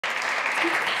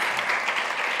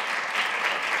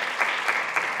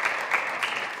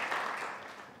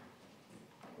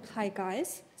Hi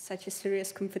guys, such a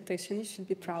serious competition, you should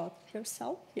be proud of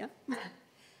yourself, yeah?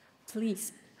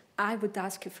 Please, I would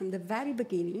ask you from the very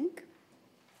beginning,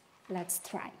 let's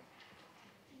try.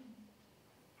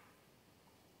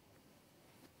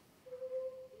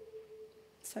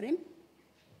 Sorry?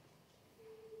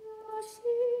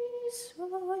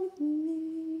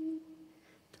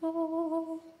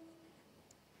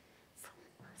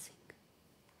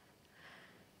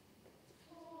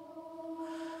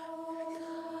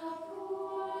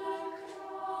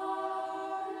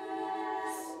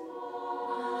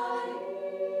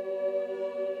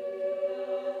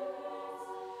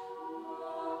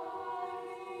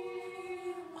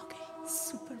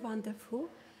 Super wonderful.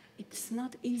 It's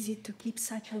not easy to keep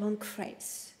such a long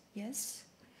phrase, yes?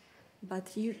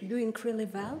 But you're doing really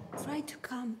well. Try to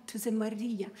come to the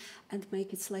Maria and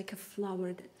make it like a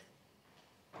flower that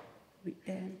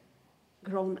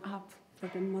grown up for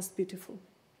the most beautiful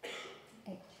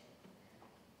age.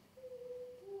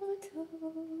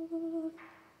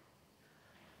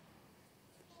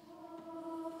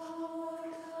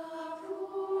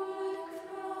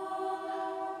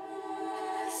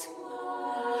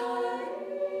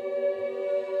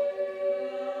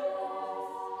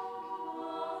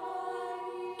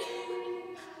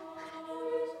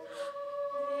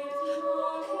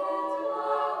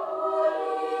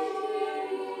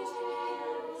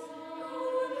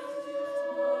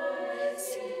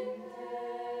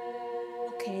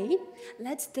 Okay,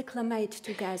 let's declamate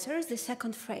together the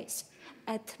second phrase.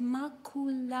 Et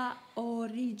macula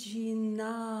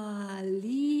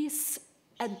originalis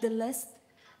at the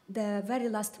very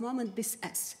last moment, this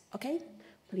S, okay?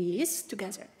 Please,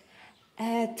 together.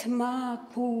 Et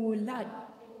macula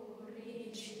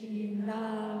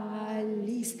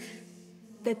originalis.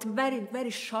 That very,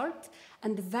 very short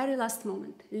and the very last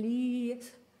moment.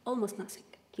 Almost nothing.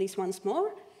 Please, once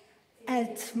more.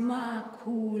 Et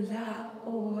macula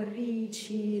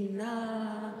originalis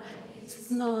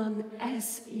non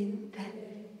est in te.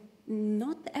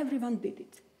 Not everyone did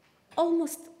it.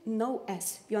 Almost no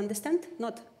S. You understand?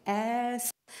 Not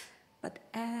S, but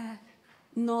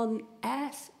non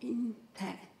est in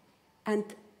te. And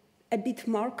a bit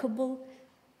markable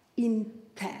in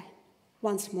te.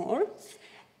 Once more.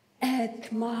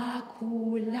 Et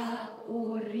macula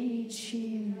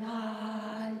originalis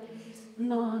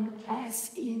non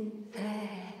est in te.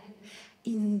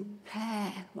 In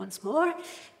te. Once more.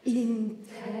 In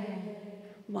te.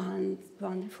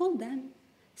 Wonderful. Then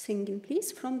singing,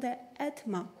 please, from the et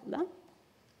macula.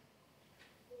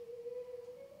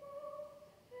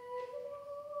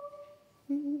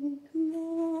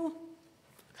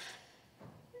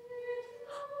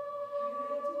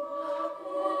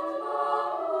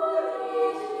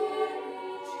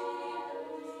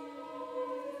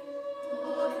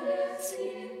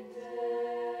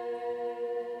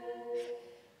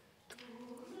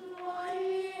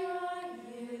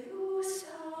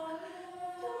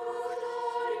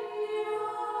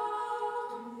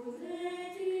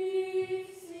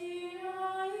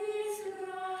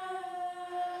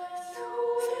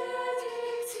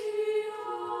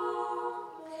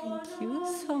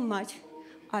 Much.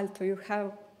 Alto, you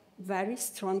have very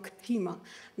strong thema.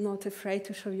 Not afraid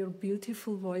to show your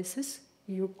beautiful voices.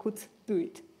 You could do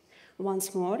it.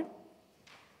 Once more,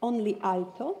 only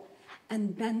alto,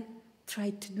 and then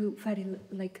try to do very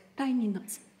like tiny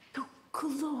notes. To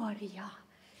gloria,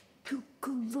 to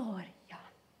gloria.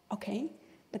 Okay?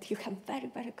 But you have very,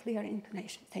 very clear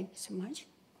intonation. Thank you so much.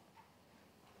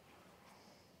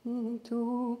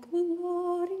 To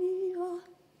gloria.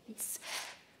 Yes.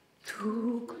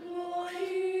 To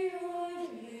gloria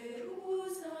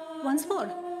Jerusalem. Once more.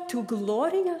 To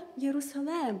gloria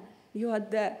Jerusalem. You are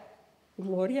the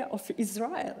gloria of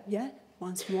Israel. Yeah?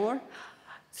 Once more.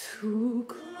 To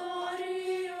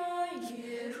gloria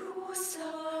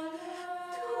Jerusalem.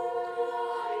 To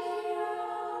gloria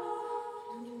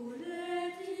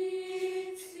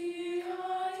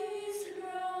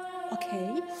Israel.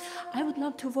 Okay. I would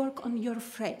love to work on your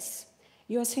phrase.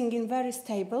 You are singing very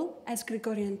stable as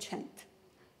Gregorian chant.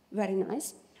 Very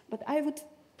nice. But I would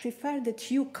prefer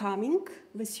that you coming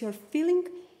with your feeling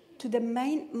to the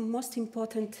main, most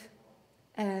important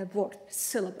word,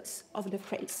 syllabus of the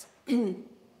phrase.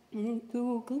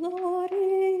 To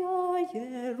gloria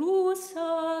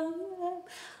Jerusalem.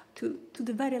 To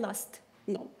the very last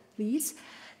note, please.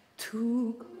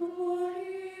 To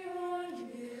gloria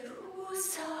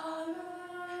Jerusalem.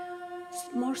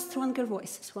 More stronger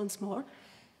voices, once more.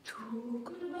 To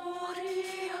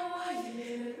gloria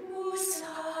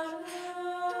Jerusalem,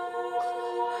 to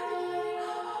gloria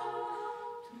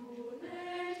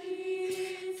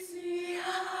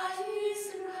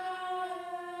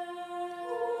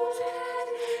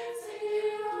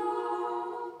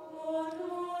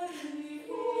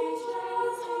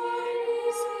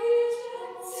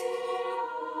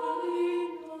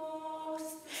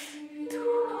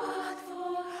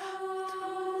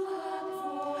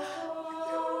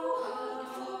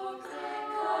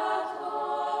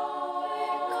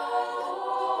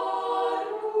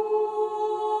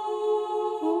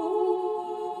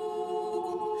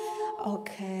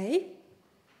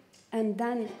and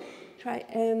then try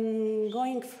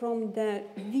going from the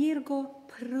Virgo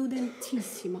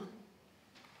prudentissima.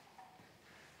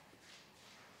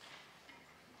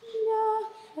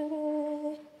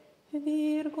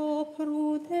 Virgo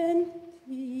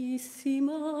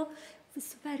prudentissima.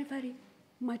 It's very, very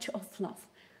much of love.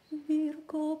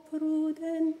 Virgo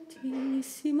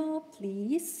prudentissima,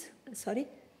 please. Sorry.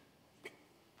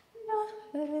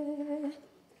 Virgo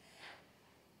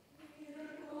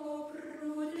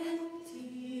prudentissima.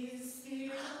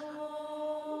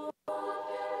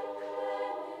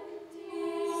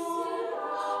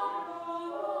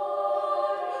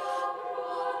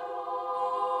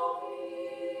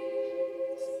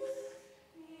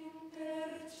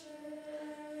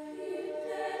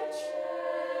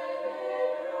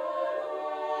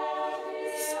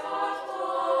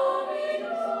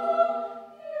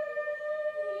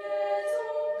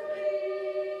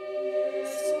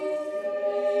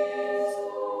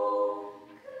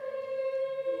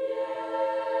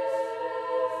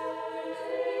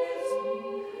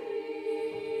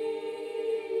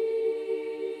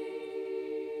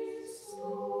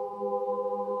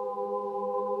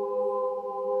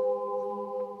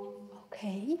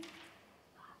 Okay,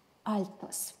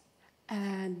 altos.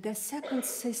 The second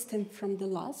system from the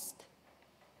last,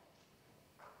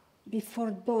 before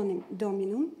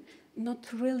dominum, not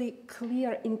really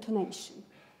clear intonation.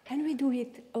 Can we do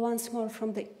it once more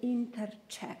from the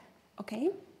interce, okay?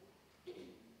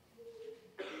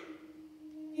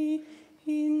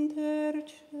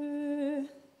 Interce,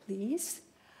 please.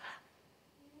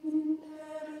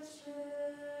 Interce.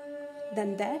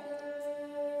 Then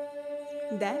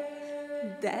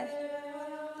de.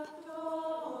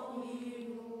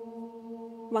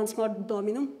 Once more,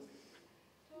 dominum.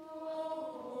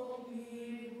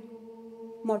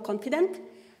 More confident.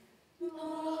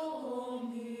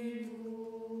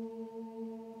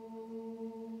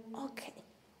 Okay.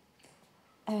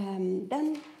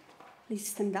 Then please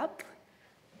stand up.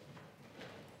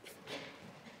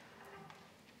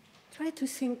 Try to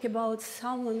think about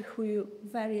someone who you're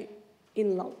very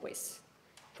in love with.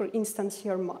 For instance,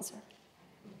 your mother.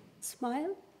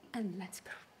 Smile and let's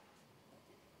go.